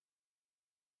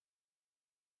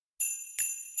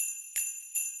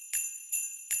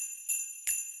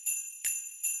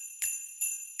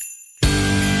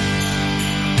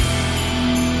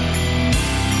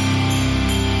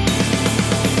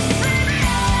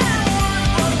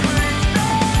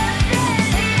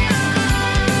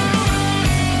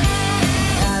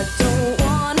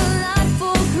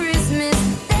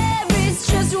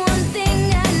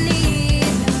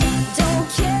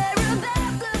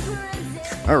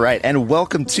right, and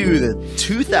welcome to the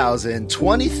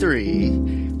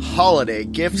 2023 Holiday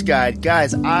Gift Guide.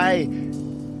 Guys,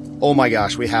 oh my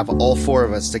gosh, we have all four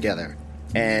of us together,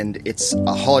 and it's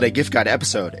a Holiday Gift Guide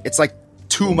episode. It's like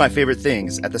two of my favorite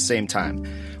things at the same time.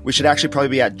 We should actually probably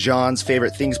be at John's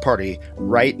favorite things party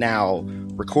right now,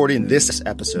 recording this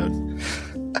episode.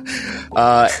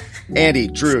 Andy,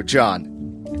 Drew,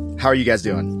 John, how are you guys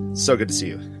doing? So good to see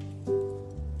you.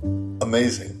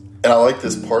 Amazing. And I like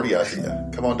this party idea.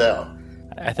 Come on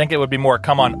down. I think it would be more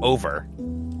come on over,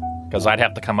 because I'd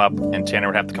have to come up and Tanner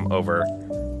would have to come over.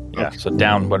 Yeah, okay. So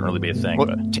down wouldn't really be a thing. Well,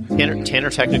 but Tanner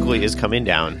technically is coming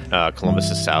down. Columbus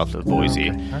is south of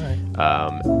Boise. Okay. All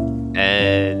right.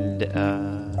 And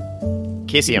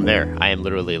Casey, I'm there. I am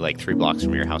literally like 3 blocks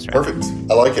from your house right Perfect.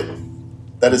 I like it.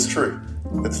 That is true.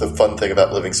 It's the fun thing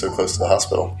about living so close to the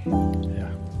hospital.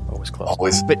 Close.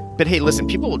 Always. But hey, listen,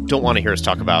 people don't want to hear us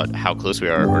talk about how close we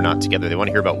are or not together. They want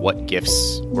to hear about what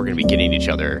gifts we're going to be getting each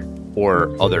other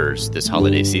or others this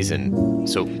holiday season.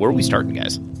 So where are we starting,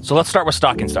 guys? So let's start with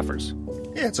stocking stuffers.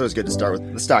 Yeah, it's always good to start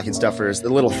with the stocking stuffers, the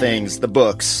little things, the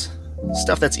books,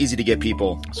 stuff that's easy to get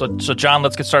people. So John,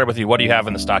 let's get started with you. What do you have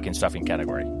in the stocking stuffing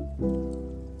category?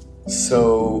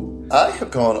 So I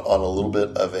have gone on a little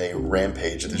bit of a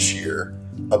rampage this year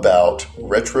about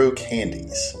retro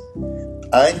candies.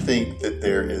 I think that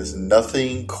there is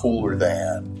nothing cooler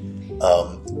than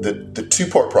the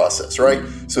two-part process, right?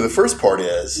 So the first part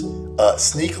is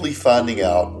sneakily finding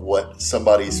out what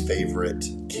somebody's favorite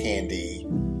candy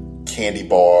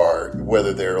bar,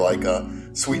 whether they're like a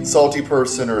sweet and salty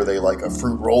person or they like a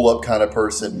fruit roll-up kind of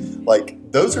person. Like,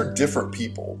 those are different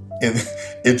people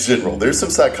in general. There's some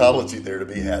psychology there to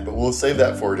be had, but we'll save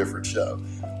that for a different show.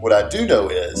 What I do know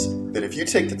is that if you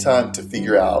take the time to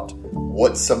figure out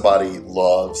what somebody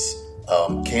loves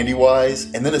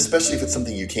candy-wise, and then especially if it's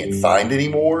something you can't find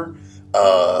anymore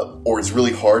or it's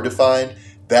really hard to find,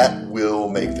 that will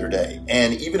make their day.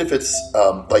 And even if it's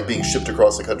like being shipped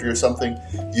across the country or something,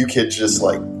 you could just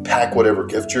like pack whatever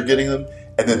gift you're getting them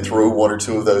and then throw 1 or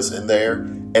 2 of those in there.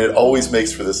 And it always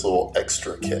makes for this little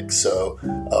extra kick. So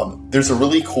there's a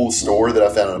really cool store that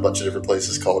I found in a bunch of different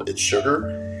places called It's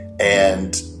Sugar.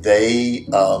 And they,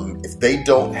 if they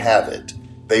don't have it,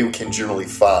 they can generally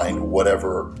find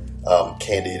whatever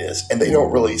candy it is, and they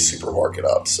don't really super mark it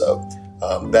up. So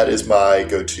that is my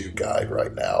go-to guide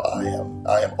right now.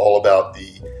 I am all about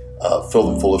the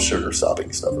fill them full of sugar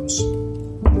stocking stuffers.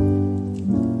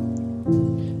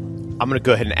 I'm going to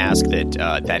go ahead and ask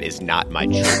that that is not my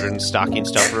children's stocking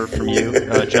stuffer from you,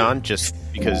 John, just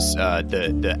because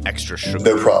the extra sugar,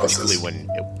 no promises. Particularly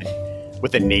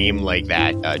with a name like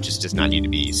that, just does not need to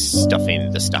be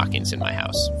stuffing the stockings in my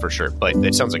house, for sure. But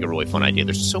it sounds like a really fun idea.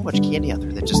 There's so much candy out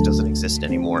there that just doesn't exist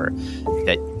anymore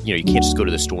that, you can't just go to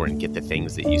the store and get the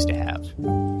things that you used to have.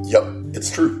 Yep,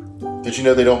 it's true. Did you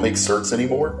know they don't make certs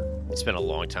anymore? It's been a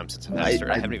long time since I've had a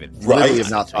cert. I haven't even... Really have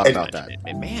not thought about that.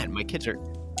 Man, my kids are...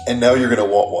 And now you're going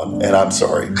to want one, and I'm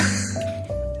sorry.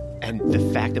 And the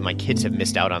fact that my kids have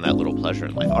missed out on that little pleasure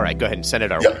in life. All right, go ahead and send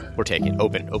it our way. We're taking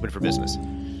open for business.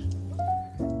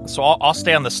 So I'll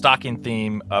stay on the stocking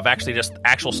theme of actually just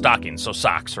actual stockings, so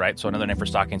socks, right? So another name for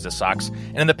stockings is socks.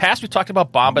 And in the past, we've talked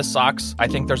about Bombas socks. I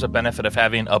think there's a benefit of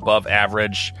having above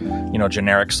average,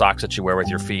 generic socks that you wear with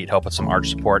your feet, help with some arch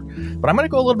support. But I'm going to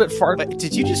go a little bit farther.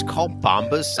 Did you just call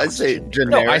Bombas socks? I say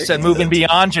generic. No, I said moving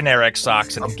beyond generic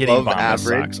socks and getting Bombas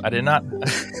average. socks. I did not.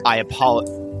 I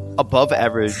apologize. Above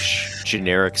average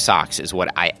generic socks is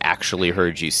what I actually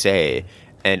heard you say.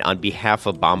 And on behalf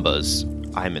of Bombas,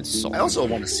 I'm insulted. I also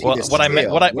want to see this. What I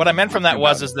meant from that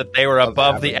is that they were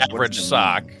above the average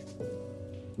sock.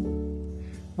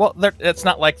 Well, it's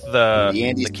not like the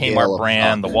Kmart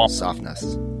brand, the Walmart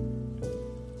softness.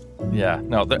 Yeah,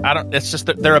 no, I don't. It's just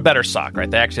that they're a better sock, right?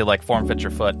 They actually like form fit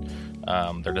your foot.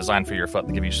 They're designed for your foot.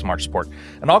 They give you smart support.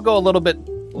 And I'll go a little bit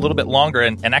longer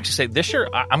and actually say this year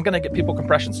I'm going to get people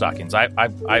compression stockings.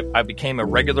 I became a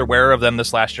regular wearer of them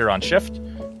this last year on shift.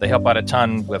 They help out a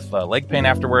ton with leg pain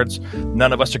afterwards.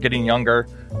 None of us are getting younger,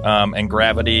 and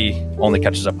gravity only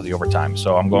catches up with you over time.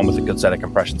 So I'm going with a good set of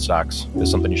compression socks.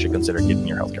 It's something you should consider getting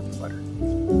your healthcare provider.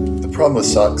 The problem with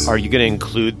socks... Are you going to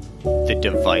include the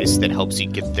device that helps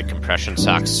you get the compression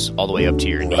socks all the way up to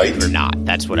your knee or not?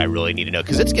 That's what I really need to know,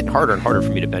 because it's getting harder and harder for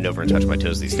me to bend over and touch my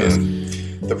toes these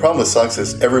days. The problem with socks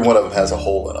is every one of them has a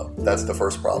hole in them. That's the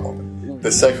first problem.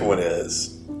 The second one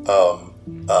is...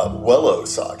 Wello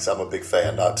socks. I'm a big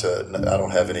fan. I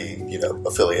don't have any,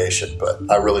 affiliation,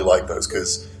 but I really like those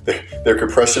because they're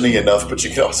compression-y enough, but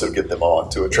you can also get them on,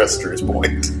 to a Drew's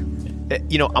point.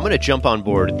 I'm going to jump on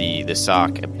board the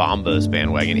sock Bombas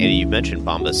bandwagon. Andy, you mentioned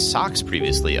Bombas socks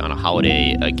previously on a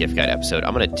holiday gift guide episode.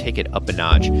 I'm going to take it up a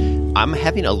notch. I'm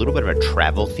having a little bit of a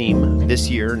travel theme this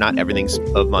year. Not everything's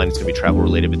of mine is going to be travel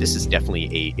related, but this is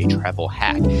definitely a travel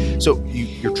hack. So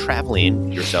you're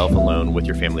traveling yourself alone with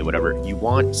your family, whatever. You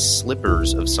want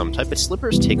slippers of some type, but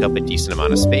slippers take up a decent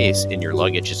amount of space in your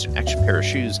luggage. Just an extra pair of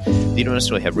shoes that you don't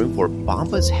necessarily have room for.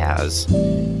 Bombas has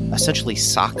essentially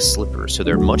sock slippers. So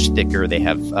they're much thicker. They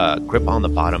have grip on the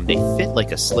bottom. They fit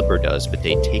like a slipper does, but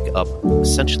they take up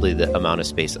essentially the amount of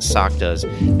space a sock does.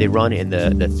 They run in the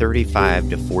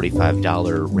 $35 to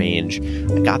 $45 range.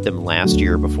 I got them last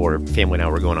year before family and I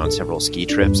were going on several ski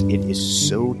trips. It is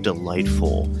so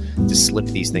delightful to slip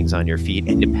these things on your feet.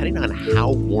 And depending on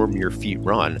how warm your feet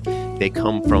run, they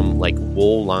come from like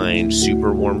wool-lined,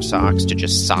 super warm socks to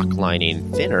just sock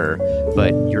lining thinner.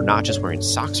 But you're not just wearing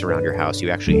socks around your house. You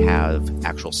actually have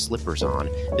actual slippers on.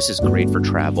 This is great for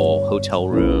travel, hotel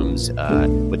rooms,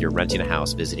 when you're renting a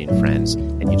house, visiting friends,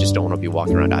 and you just don't want to be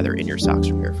walking around either in your socks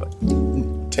or barefoot.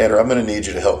 Tanner, I'm going to need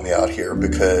you to help me out here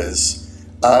because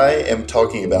I am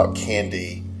talking about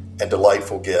candy and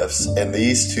delightful gifts, and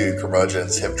these two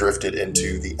curmudgeons have drifted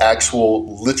into the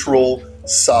actual literal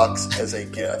socks as a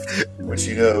gift, which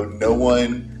no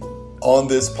one on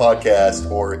this podcast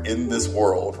or in this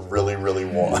world really, really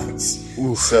wants.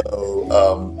 Oof.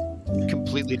 So,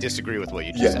 completely disagree with what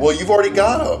you just said. Well, you've already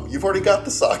got them. You've already got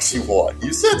the socks you want.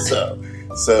 You said so.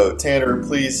 So, Tanner,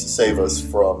 please save us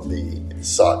from the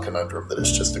sock conundrum that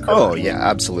has just occurred. Oh, yeah,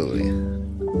 absolutely.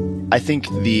 I think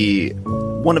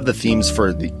one of the themes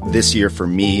for this year for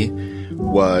me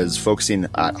was focusing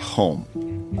at home.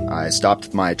 I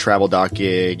stopped my travel doc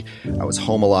gig. I was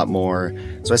home a lot more.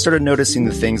 So I started noticing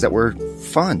the things that were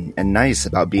fun and nice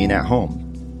about being at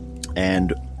home.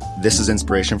 And this is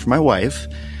inspiration from my wife.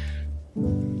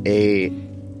 A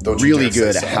really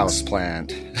good house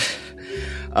plant.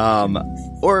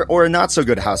 Or a not so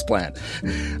good house plant.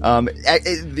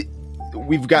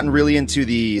 We've gotten really into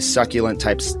the succulent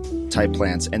type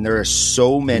plants, and there are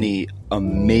so many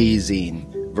amazing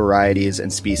varieties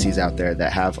and species out there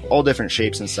that have all different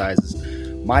shapes and sizes.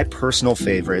 My personal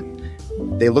favorite,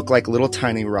 they look like little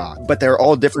tiny rocks, but they're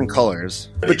all different colors.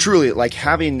 But truly, like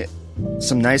having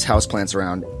some nice houseplants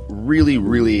around really,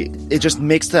 really, it just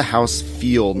makes the house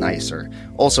feel nicer.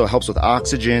 Also, it helps with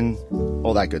oxygen,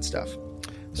 all that good stuff.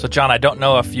 So, John, I don't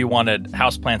know if you wanted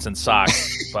houseplants and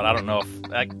socks, but I don't know if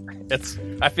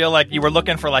I feel like you were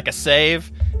looking for like a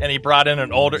save, and he brought in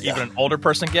even an older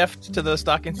person gift to the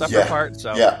stocking stuffer part.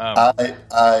 So,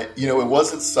 it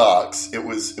wasn't socks. It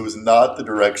was not the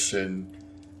direction.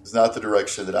 It's not the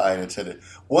direction that I intended.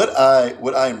 What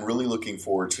I am really looking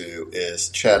forward to is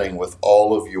chatting with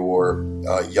all of your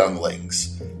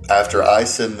younglings after I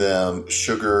send them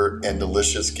sugar and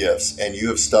delicious gifts, and you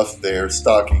have stuffed their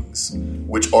stockings,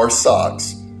 which are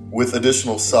socks, with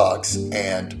additional socks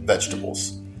and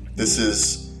vegetables.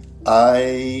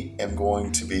 I am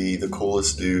going to be the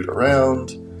coolest dude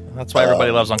around. That's why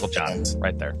everybody loves Uncle John,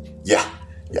 right there. Yeah.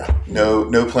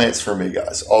 No plants for me,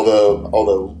 guys.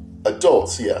 Although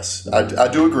adults, yes, I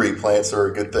do agree. Plants are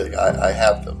a good thing. I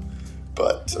have them,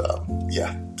 but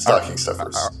stocking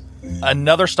stuffers.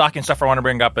 Another stocking stuffer I want to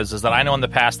bring up is that I know in the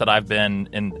past that I've been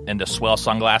into Swell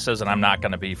sunglasses, and I'm not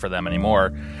going to be for them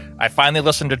anymore. I finally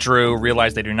listened to Drew,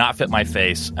 realized they do not fit my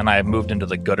face, and I have moved into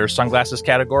the Gooder sunglasses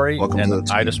category. Welcome to the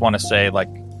team. I just want to say,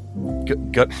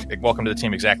 welcome to the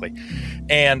team, exactly.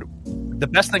 And the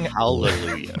best thing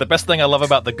I love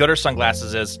about the Gooder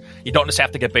sunglasses is you don't just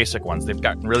have to get basic ones. They've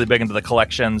gotten really big into the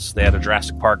collections. They had a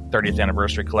Jurassic Park 30th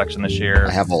anniversary collection this year.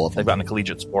 I have all of them. They've gotten the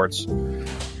collegiate sports.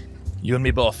 You and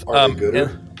me both. Are they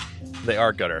Gooder? They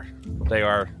are Gooder. They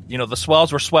are, the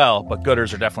Swells were Swell, but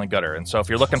Gooders are definitely Gooder. And so if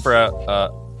you're looking for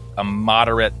a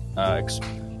moderate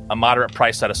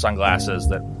price set of sunglasses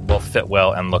that will fit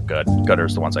well and look good,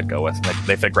 Gooder's the ones I'd go with.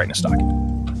 They fit great in a stocking.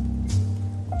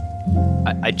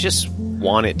 I just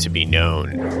want it to be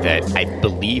known that I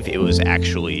believe it was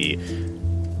actually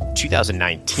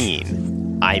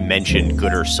 2019 I mentioned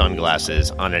Gooder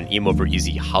sunglasses on an Aim Over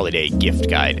Easy holiday gift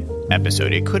guide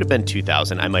episode. It could have been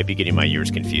 2000. I might be getting my years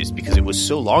confused because it was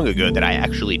so long ago that I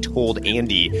actually told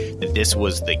Andy that this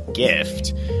was the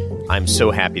gift. I'm so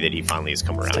happy that he finally has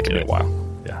come around to it. It's taken a while.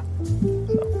 Yeah.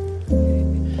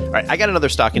 All right, I got another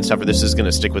stocking stuffer. This is going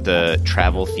to stick with the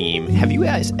travel theme. Have you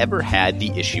guys ever had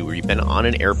the issue where you've been on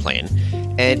an airplane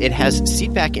and it has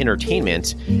seatback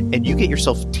entertainment and you get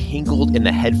yourself tangled in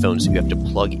the headphones you have to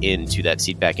plug into that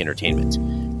seatback entertainment?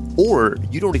 Or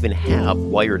you don't even have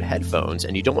wired headphones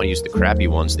and you don't want to use the crappy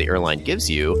ones the airline gives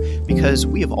you because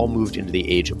we have all moved into the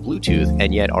age of Bluetooth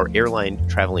and yet our airline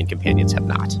traveling companions have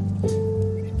not.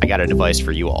 I got a device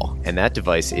for you all, and that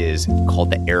device is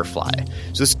called the AirFly.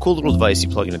 So this cool little device you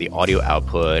plug into the audio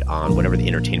output on whatever the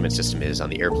entertainment system is on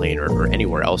the airplane or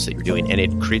anywhere else that you're doing, and it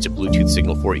creates a Bluetooth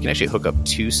signal for it. You can actually hook up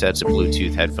 2 sets of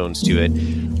Bluetooth headphones to it.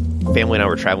 Family and I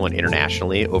were traveling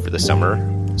internationally over the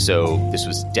summer, so this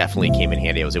was definitely came in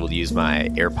handy. I was able to use my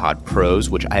AirPod Pros,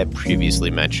 which I have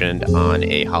previously mentioned on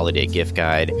a holiday gift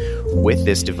guide. With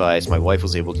this device, my wife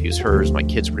was able to use hers. My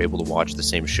kids were able to watch the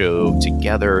same show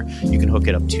together. You can hook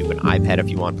it up to an iPad if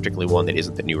you want, particularly one that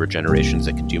isn't the newer generations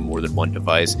that can do more than one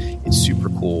device. It's super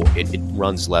cool. It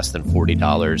runs less than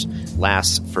 $40,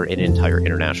 lasts for an entire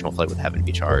international flight with having to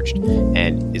be charged,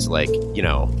 and is like,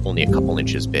 only a couple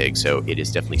inches big. So it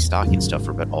is definitely stocking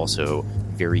stuffer, but also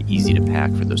very easy to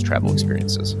pack for those travel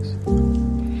experiences.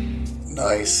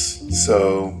 Nice.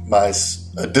 So my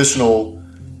additional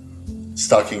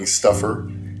stocking stuffer,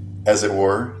 as it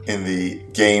were, in the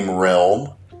game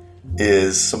realm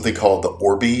is something called the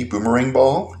Orbi Boomerang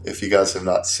Ball. If you guys have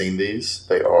not seen these,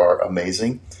 they are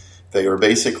amazing. They are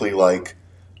basically like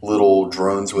little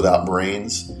drones without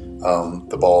brains.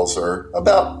 The balls are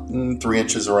about 3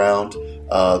 inches around.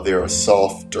 They're a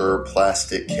softer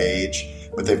plastic cage,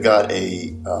 but they've got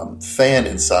a fan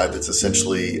inside that's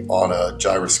essentially on a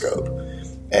gyroscope,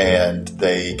 and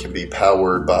they can be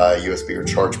powered by USB or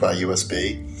charged by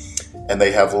USB, and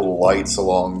they have little lights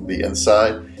along the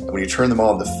inside, and when you turn them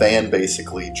on, the fan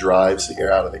basically drives the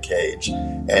air out of the cage,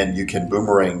 and you can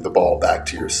boomerang the ball back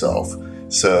to yourself.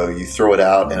 So you throw it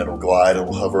out and it'll glide,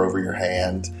 it'll hover over your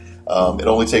hand. It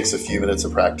only takes a few minutes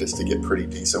of practice to get pretty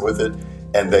decent with it,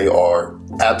 and they are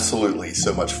absolutely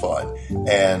so much fun.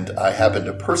 And I happen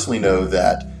to personally know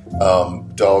that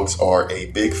dogs are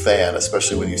a big fan,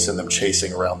 especially when you send them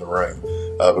chasing around the room,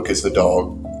 because the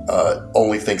dog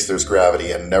only thinks there's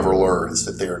gravity and never learns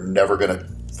that they are never going to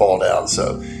fall down.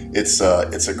 So it's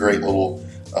a great little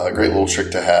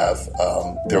trick to have.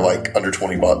 They're like under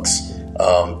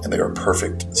 $20, and they are a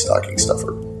perfect stocking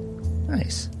stuffer.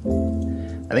 Nice.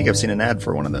 I think I've seen an ad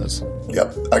for one of those.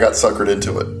 Yep, I got suckered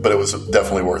into it, but it was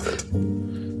definitely worth it.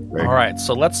 All right,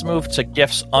 so let's move to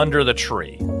gifts under the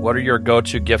tree. What are your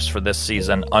go-to gifts for this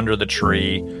season under the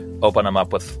tree? Open them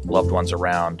up with loved ones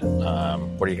around.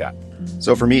 What do you got?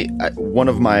 So for me, one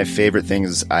of my favorite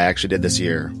things I actually did this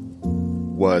year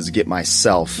was get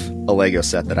myself a Lego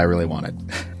set that I really wanted.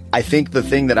 I think the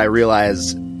thing that I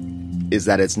realized is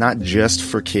that it's not just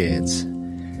for kids.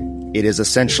 It is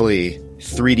essentially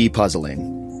 3D puzzling.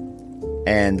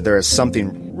 And there is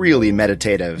something really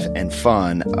meditative and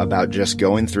fun about just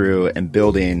going through and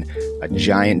building a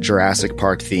giant Jurassic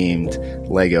Park themed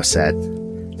Lego set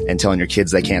and telling your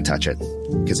kids they can't touch it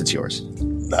because it's yours.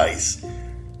 Nice.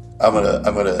 I'm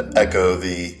gonna echo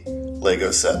the Lego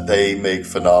set. They make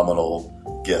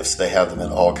phenomenal gifts. They have them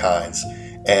in all kinds.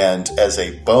 And as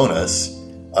a bonus,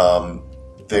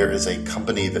 there is a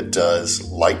company that does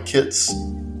light kits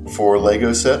for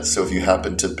Lego sets. So if you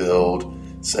happen to build,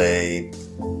 say,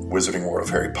 Wizarding World of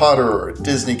Harry Potter or a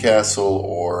Disney Castle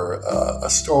or a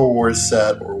Star Wars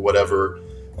set or whatever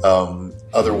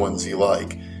other ones you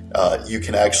like, you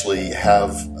can actually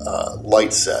have a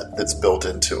light set that's built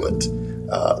into it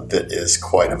that is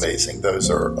quite amazing. Those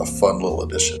are a fun little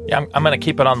addition. Yeah, I'm going to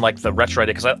keep it on like the retro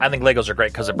idea because I think Legos are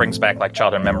great because it brings back like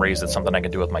childhood memories. It's something I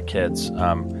can do with my kids.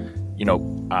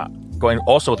 Going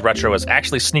also with retro is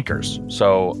actually sneakers.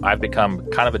 So I've become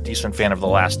kind of a decent fan of the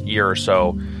last year or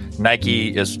so.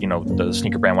 Nike is, the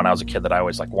sneaker brand when I was a kid that I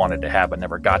always wanted to have but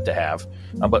never got to have.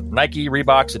 But Nike,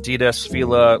 Reeboks, Adidas,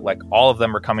 Fila, all of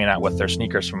them are coming out with their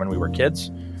sneakers from when we were kids.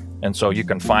 And so you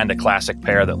can find a classic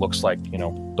pair that looks like,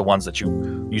 the ones that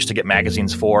you used to get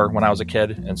magazines for when I was a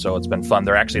kid. And so it's been fun.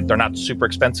 They're not super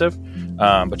expensive,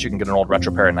 but you can get an old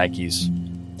retro pair of Nikes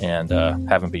and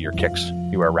have them be your kicks.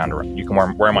 You wear around. You can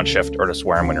wear them on shift or just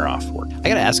wear them when you're off work. I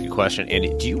got to ask a question,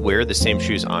 Andy. Do you wear the same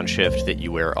shoes on shift that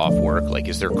you wear off work?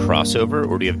 Is there crossover,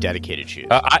 or do you have dedicated shoes?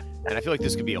 And I feel like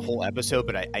this could be a whole episode,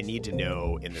 but I need to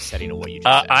know in the setting of what you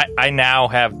just said. I now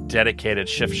have dedicated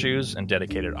shift shoes and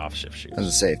dedicated off-shift shoes. I was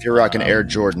going to say, if you're rocking Air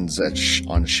Jordans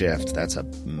on shift, that's a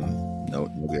no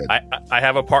good. I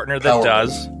have a partner that Power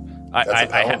does. move. That's a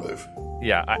power move.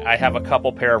 Yeah, I have a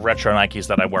couple pair of retro Nikes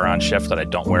that I wear on shift that I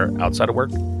don't wear outside of work.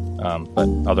 But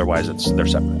otherwise, they're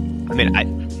separate. I mean, I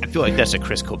feel like that's a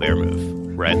Chris Colbert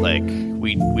move, right?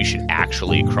 We should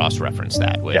actually cross-reference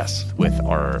that with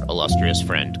our illustrious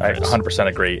friend, Chris. I 100%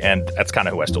 agree, and that's kind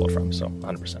of who I stole it from, so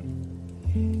 100%.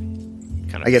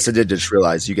 I guess I did just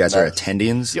realize you guys are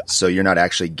attendings, so you're not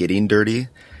actually getting dirty.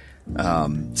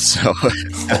 So...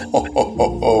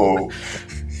 Oh,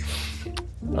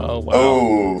 wow.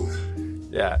 Oh...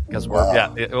 Yeah, because we're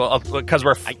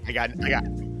I got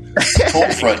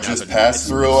cold front just passed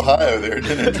through Ohio there,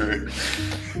 didn't it, Drew?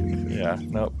 Yeah,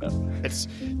 nope. It's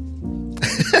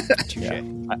touche. Yeah.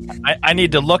 I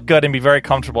need to look good and be very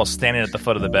comfortable standing at the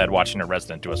foot of the bed watching a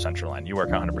resident do a central line. You work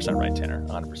 100% right, Tanner.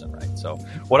 100% right. So,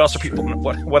 what else are people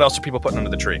putting under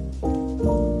the tree?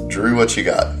 Drew, what you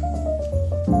got?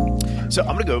 So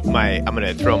I'm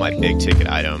gonna throw my big ticket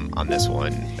item on this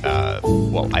one.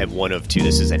 Well, I have one of two.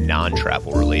 This is a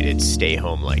non-travel related stay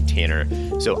home like Tanner.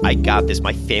 So I got this.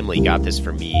 My family got this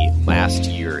for me last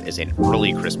year as an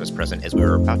early Christmas present as we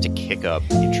were about to kick up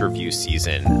interview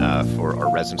season for our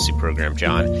residency program,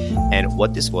 John. And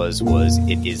what this was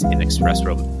it is an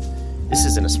espresso. This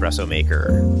is an espresso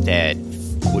maker that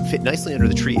would fit nicely under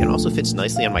the tree and also fits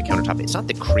nicely on my countertop. It's not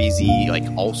the crazy, like,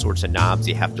 all sorts of knobs.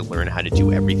 You have to learn how to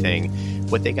do everything.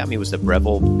 What they got me was the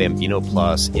Breville Bambino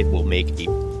Plus. It will make a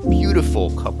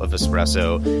beautiful cup of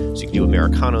espresso. So you can do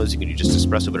Americanos, you can do just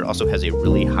espresso, but it also has a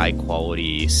really high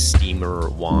quality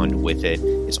steamer wand with it.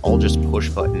 It's all just push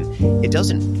button. It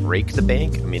doesn't break the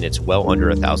bank. I mean, it's well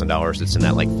under $1,000. It's in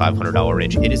that like $500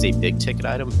 range. It is a big ticket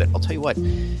item, but I'll tell you what,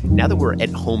 now that we're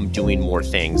at home doing more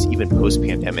things, even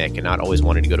post-pandemic, and not always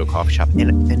wanting to go to a coffee shop,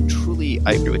 and truly,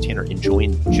 I agree with Tanner,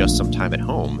 enjoying just some time at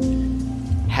home,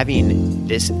 having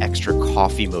this extra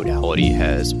coffee modality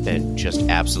has been just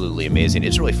absolutely amazing.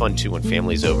 It's really fun, too, when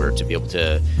family's over to be able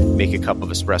to make a cup of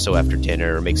espresso after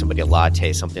dinner or make somebody a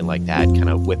latte, something like that, kind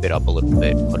of whip it up a little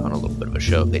bit, put on a little bit of a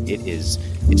show. But it's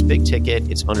big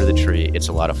ticket. It's under the tree. It's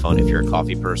a lot of fun. If you're a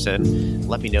coffee person,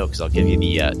 let me know because I'll give you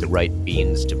the right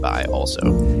beans to buy also.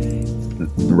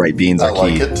 The right beans are key. I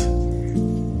like it.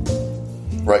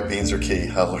 Right beans are key.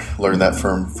 I learned that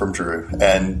from Drew,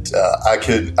 and I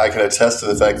could attest to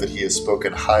the fact that he has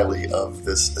spoken highly of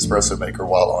this espresso maker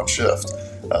while on shift.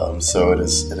 So it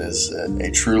is a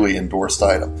truly endorsed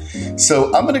item.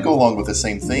 So I'm going to go along with the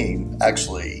same theme,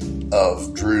 actually,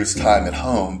 of Drew's time at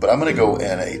home, but I'm going to go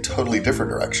in a totally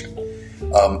different direction.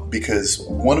 Because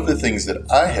one of the things that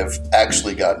I have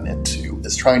actually gotten into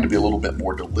is trying to be a little bit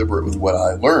more deliberate with what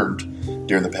I learned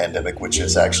during the pandemic, which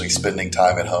is actually spending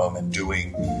time at home and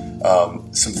doing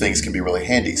some things can be really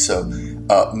handy. So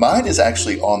mine is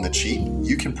actually on the cheap.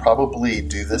 You can probably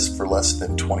do this for less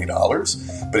than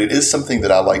 $20, but it is something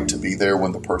that I like to be there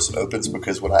when the person opens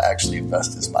because what I actually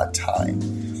invest is my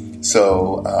time.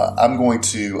 So I'm going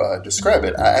to describe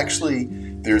it.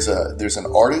 There's an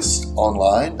artist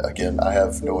online. Again, I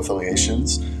have no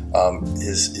affiliations.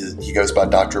 He goes by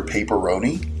Dr.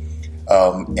 Paperoni.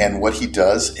 And what he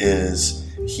does is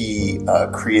he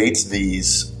creates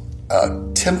these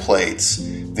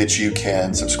templates that you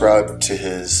can subscribe to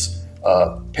his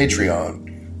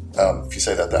Patreon. If you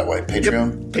say that way,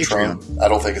 Patreon? Yep. Patron? I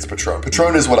don't think it's Patron.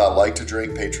 Patron is what I like to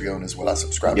drink. Patreon is what I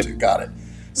subscribe to. Got it.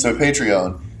 So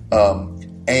Patreon,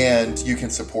 and you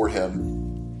can support him.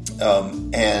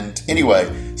 And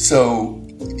anyway, so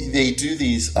they do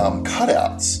these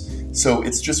cutouts. So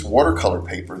it's just watercolor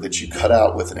paper that you cut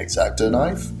out with an X-Acto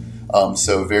knife.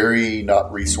 So very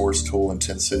not resource tool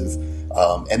intensive.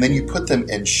 And then you put them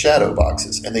in shadow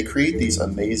boxes and they create these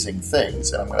amazing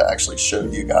things. And I'm going to actually show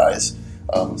you guys.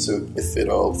 So if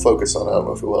it'll focus on it, I don't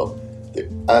know if it will.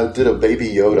 I did a Baby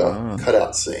Yoda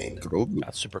cutout scene.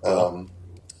 That's super cool.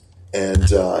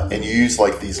 And you use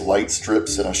like these light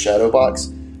strips in a shadow box.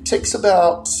 It takes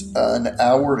about an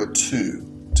hour to 2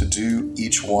 to do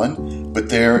each one, but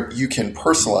there you can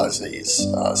personalize these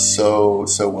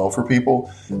so well for people.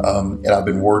 And I've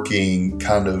been working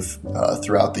kind of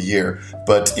throughout the year.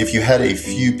 But if you had a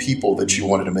few people that you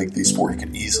wanted to make these for, you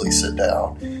could easily sit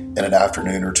down in an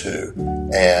afternoon or two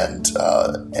and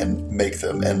make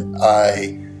them. And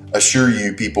I assure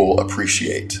you, people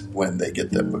appreciate when they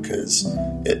get them because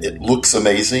it looks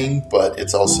amazing, but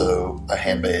it's also a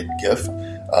handmade gift.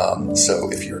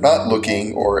 So if you're not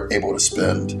looking or able to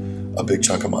spend a big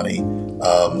chunk of money,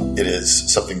 it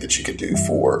is something that you can do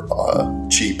for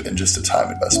cheap and just a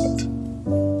time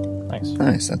investment.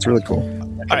 Nice. That's really cool.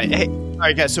 All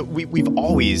right, guys. So we've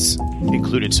always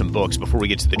included some books before we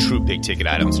get to the true big ticket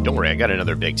items. Don't worry, I got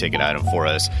another big ticket item for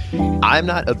us. I'm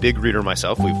not a big reader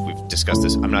myself. We've discussed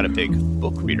this. I'm not a big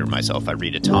book reader myself. I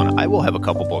read a ton. I will have a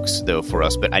couple books though for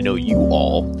us, but I know you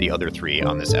all, the other three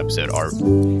on this episode, are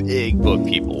big book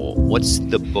people. What's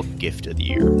the book gift of the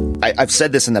year? I've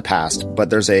said this in the past,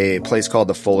 but there's a place called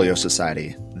the Folio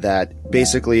Society that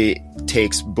basically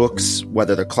takes books,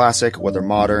 whether they're classic, whether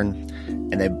modern,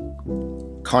 and they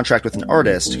contract with an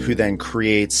artist who then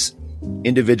creates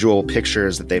individual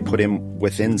pictures that they put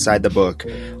inside the book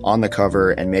on the cover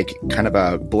and make kind of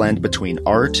a blend between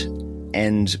art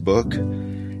and book.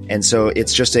 And so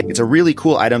it's a really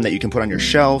cool item that you can put on your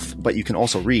shelf, but you can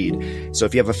also read. So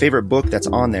if you have a favorite book that's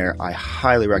on there, I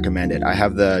highly recommend it. I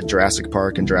have the Jurassic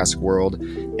Park and Jurassic World,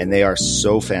 and they are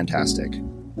so fantastic.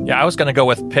 Yeah, I was going to go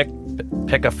with pick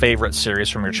a favorite series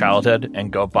from your childhood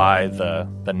and go buy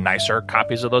the nicer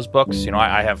copies of those books. You know,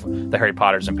 I have the Harry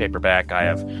Potters in paperback. I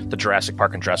have the Jurassic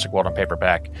Park and Jurassic World in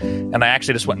paperback. And I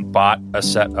actually just went and bought a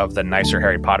set of the nicer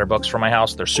Harry Potter books for my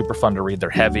house. They're super fun to read. They're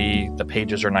heavy. The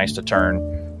pages are nice to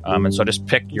turn. And so just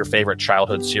pick your favorite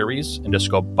childhood series and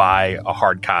just go buy a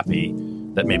hard copy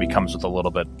that maybe comes with a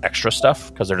little bit extra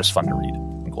stuff because they're just fun to read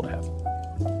and cool to have.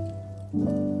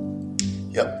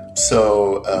 Yep.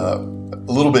 So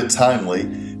a little bit timely,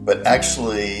 but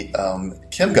actually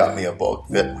Kim got me a book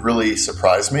that really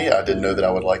surprised me. I didn't know that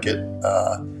I would like it,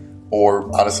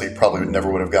 or honestly probably never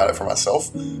would have got it for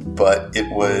myself. But it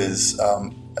was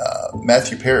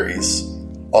Matthew Perry's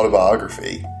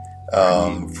autobiography,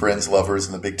 Friends, Lovers,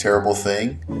 and the Big Terrible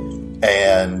Thing.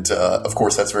 And of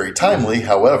course that's very timely.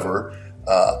 However,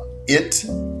 it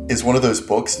is one of those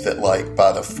books that, like,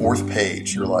 by the fourth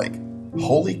page you're like,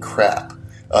 holy crap.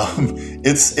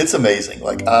 It's amazing.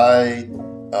 Like, I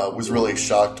was really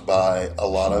shocked by a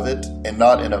lot of it, and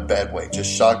not in a bad way,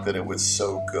 just shocked that it was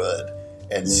so good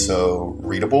and so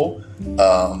readable.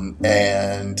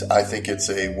 And I think it's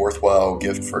a worthwhile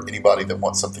gift for anybody that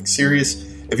wants something serious.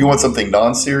 If you want something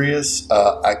non-serious,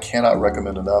 I cannot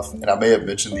recommend enough, and I may have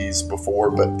mentioned these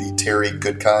before, but the Terry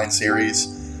Goodkind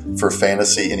series for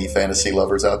fantasy, any fantasy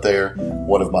lovers out there,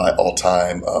 one of my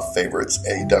all-time favorites,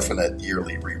 a definite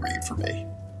yearly reread for me.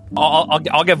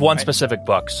 I'll give one specific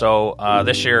book. So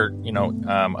this year,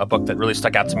 a book that really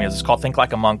stuck out to me is called Think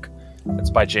Like a Monk. It's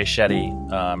by Jay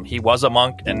Shetty. He was a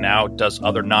monk and now does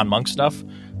other non-monk stuff,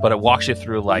 but it walks you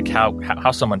through like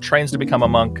how someone trains to become a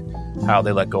monk, how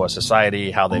they let go of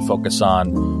society, how they focus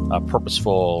on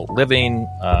purposeful living,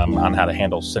 on how to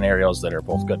handle scenarios that are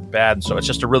both good and bad. And so it's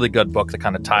just a really good book that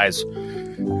kind of ties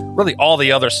really all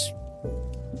the other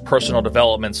personal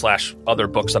development / other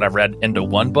books that I've read into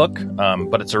one book.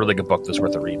 But it's a really good book that's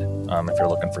worth a read if you're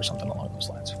looking for something along those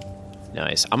lines.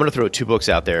 Nice. I'm going to throw 2 books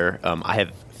out there. I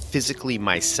have physically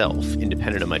myself,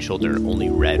 independent of my children, only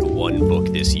read one book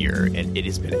this year, and it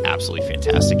has been absolutely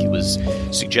fantastic. It was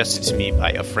suggested to me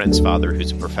by a friend's father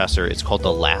who's a professor. It's called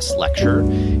The Last Lecture.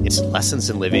 It's Lessons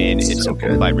in Living. It's a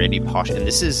book by Randy Pausch, and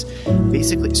this is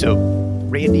basically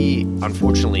Randy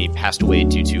unfortunately passed away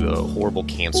due to a horrible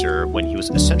cancer when he was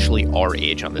essentially our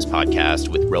age on this podcast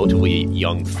with relatively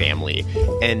young family.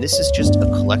 And this is just a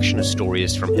collection of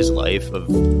stories from his life of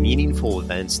meaningful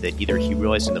events that either he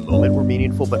realized in the moment were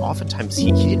meaningful, but oftentimes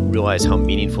he didn't realize how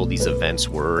meaningful these events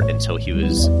were until he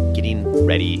was getting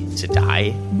ready to die,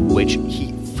 which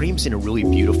he frames in a really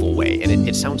beautiful way. And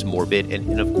it sounds morbid,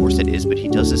 and of course it is, but he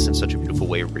does this in such a beautiful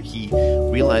way where he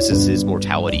realizes his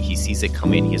mortality. He sees it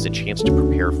coming. He has a chance to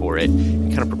prepare for it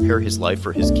and kind of prepare his life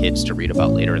for his kids to read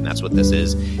about later. And that's what this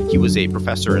is. He was a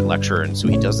professor and lecturer, and so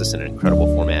he does this in an incredible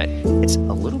format. It's a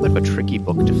little bit of a tricky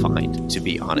book to find, to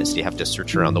be honest. You have to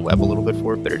search around the web a little bit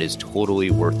for it, but it is totally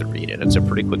worth the read. And it's a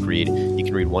pretty quick read. You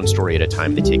can read one story at a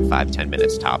time. They take 5-10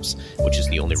 minutes tops, which is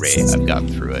the only way I've gotten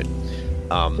through it.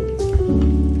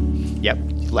 Yep,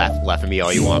 laugh at me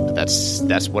all you want, but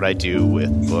that's what I do with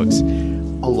books.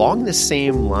 Along the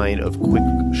same line of quick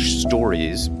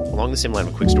stories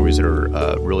that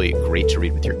are really great to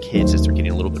read with your kids as they're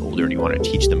getting a little bit older and you want to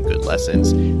teach them good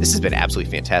lessons. This has been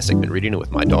absolutely fantastic. I've been reading it with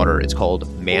my daughter. It's called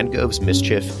Mangove's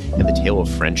Mischief and the Tale of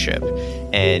Friendship.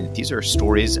 And these are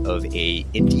stories of a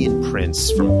Indian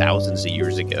prince from thousands of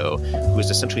years ago who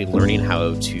is essentially learning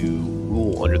how to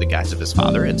rule under the guise of his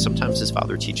father, and sometimes his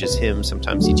father teaches him,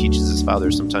 sometimes he teaches his father,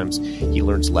 sometimes he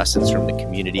learns lessons from the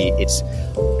community. It's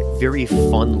very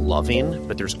fun loving,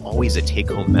 but there's always a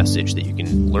take-home message that you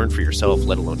can learn for yourself,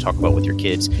 let alone talk about with your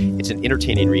kids. It's an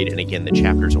entertaining read, and again, the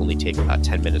chapters only take about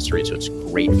 10 minutes to read, so it's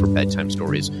great for bedtime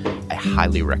stories. I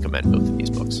highly recommend both of these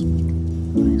books.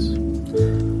 Nice.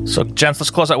 So, gents,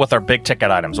 let's close out with our big ticket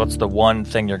items. What's the one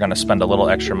thing you're going to spend a little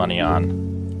extra money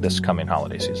on this coming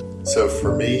holiday season? So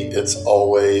for me, it's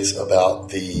always about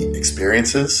the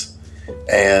experiences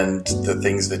and the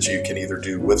things that you can either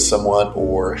do with someone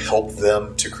or help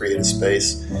them to create a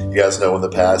space. You guys know in the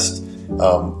past,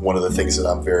 one of the things that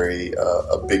I'm very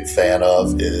a big fan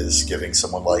of is giving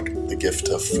someone like the gift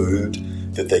of food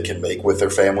that they can make with their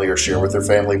family or share with their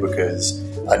family, because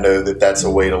I know that that's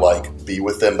a way to like be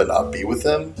with them but not be with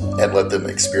them and let them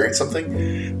experience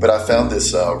something. But I found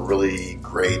this really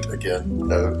great, again,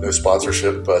 no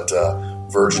sponsorship, but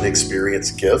Virgin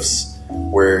Experience Gifts,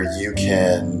 where you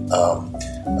can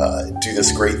do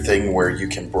this great thing where you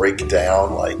can break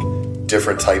down like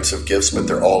different types of gifts, but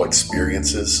they're all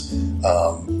experiences,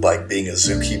 like being a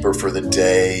zookeeper for the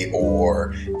day,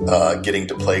 or getting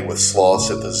to play with sloths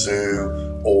at the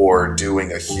zoo, or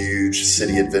doing a huge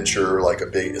city adventure like a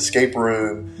big escape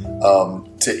room,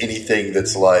 to anything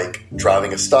that's like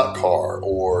driving a stock car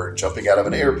or jumping out of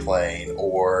an airplane,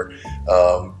 or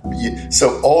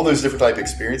so all those different type of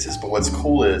experiences. But what's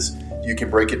cool is you can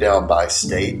break it down by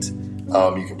state.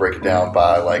 You can break it down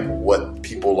by like what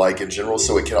people like in general.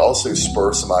 So it can also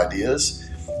spur some ideas.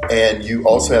 And you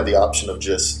also have the option of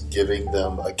just giving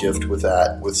them a gift with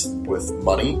that, with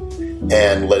money,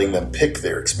 and letting them pick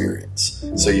their experience.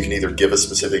 So you can either give a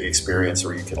specific experience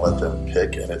or you can let them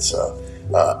pick. And it's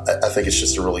I think it's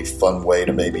just a really fun way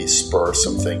to maybe spur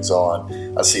some things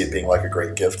on. I see it being like a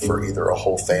great gift for either a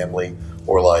whole family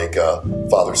or like a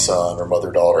father-son or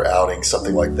mother-daughter outing,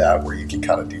 something like that, where you can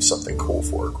kind of do something cool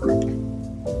for a group.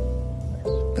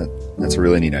 That's a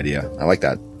really neat idea. I like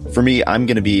that. For me, I'm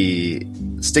going to be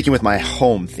sticking with my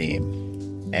home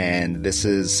theme. And this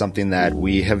is something that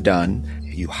we have done.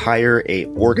 You hire a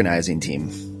organizing team.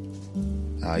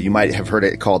 You might have heard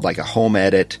it called like a home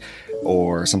edit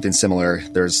or something similar.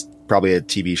 There's probably a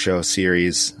TV show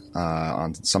series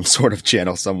on some sort of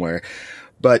channel somewhere.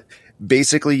 But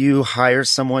basically, you hire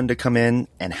someone to come in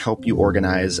and help you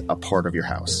organize a part of your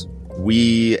house.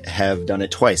 We have done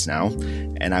it twice now,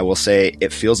 and I will say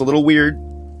it feels a little weird.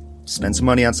 Spend some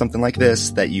money on something like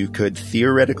this that you could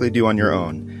theoretically do on your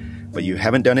own, but you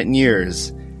haven't done it in years.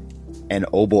 And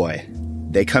oh boy,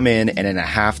 they come in, and in a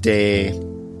half day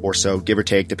or so, give or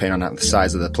take, depending on the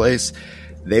size of the place,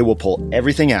 they will pull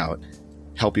everything out,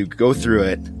 help you go through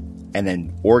it, and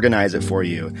then organize it for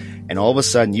you. And all of a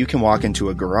sudden, you can walk into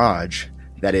a garage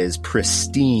that is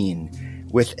pristine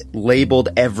with labeled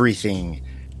everything,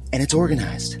 and it's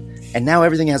organized. And now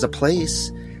everything has a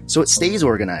place, so it stays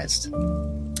organized.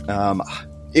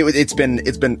 It's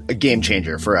been a game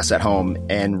changer for us at home,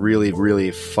 and really,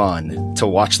 really fun to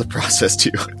watch the process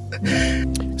too.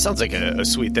 Sounds like a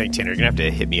sweet thing, Tanner. You're going to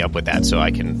have to hit me up with that so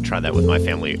I can try that with my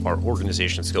family. Our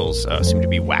organization skills seem to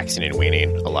be waxing and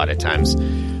waning a lot of times.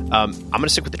 I'm going to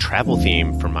stick with the travel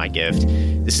theme for my gift.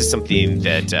 This is something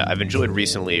that I've enjoyed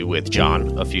recently with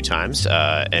John a few times,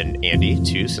 and Andy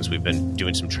too, since we've been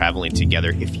doing some traveling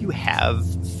together. If you have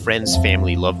friends,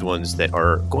 family, loved ones that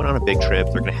are going on a big trip,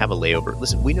 they're going to have a layover.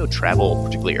 Listen, we know travel,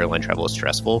 particularly airline travel, is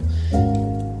stressful.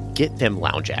 Get them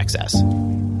lounge access.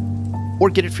 Or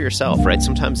get it for yourself, right?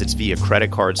 Sometimes it's via credit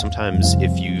card. Sometimes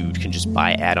if you can just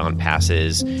buy add-on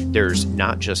passes, there's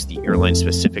not just the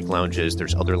airline-specific lounges.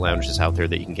 There's other lounges out there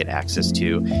that you can get access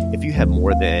to. If you have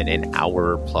more than an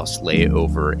hour-plus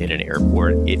layover in an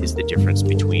airport, it is the difference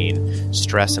between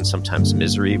stress and sometimes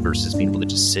misery versus being able to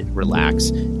just sit,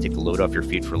 relax, take the load off your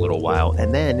feet for a little while.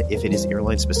 And then if it is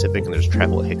airline-specific and there's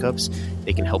travel hiccups,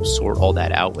 they can help sort all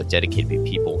that out with dedicated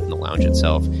people in the lounge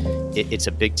itself. It's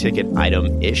a big-ticket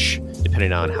item-ish,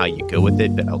 depending on how you go with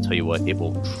it, but I'll tell you what, it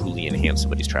will truly enhance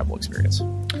somebody's travel experience.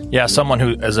 Yeah, someone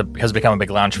who has become a big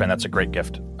lounge fan, that's a great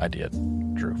gift idea,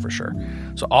 Drew, for sure.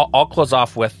 So I'll close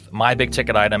off with my big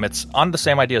ticket item. It's on the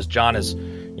same idea as John is,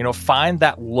 find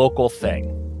that local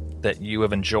thing that you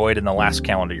have enjoyed in the last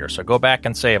calendar year. So go back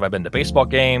and say, have I been to baseball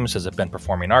games? Has it been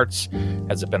performing arts?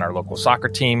 Has it been our local soccer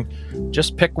team?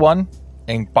 Just pick one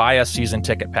and buy a season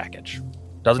ticket package.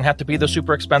 Doesn't have to be the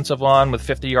super expensive one with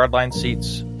 50-yard line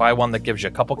seats. Buy one that gives you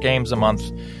a couple games a month.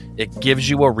 It gives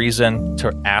you a reason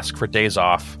to ask for days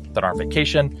off that aren't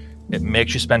vacation. It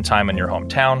makes you spend time in your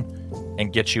hometown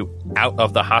and gets you out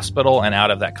of the hospital and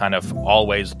out of that kind of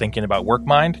always thinking about work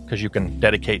mind, because you can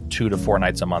dedicate 2 to 4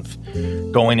 nights a month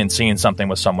going and seeing something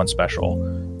with someone special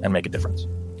and make a difference.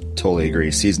 Totally agree.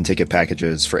 Season ticket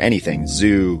packages for anything,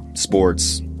 zoo,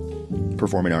 sports,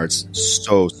 performing arts,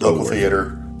 so local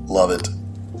theater, love it.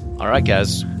 All right,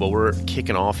 guys. Well, we're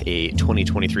kicking off a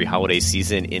 2023 holiday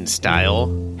season in style.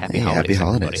 Happy holidays,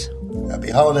 happy holidays. Happy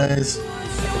holidays.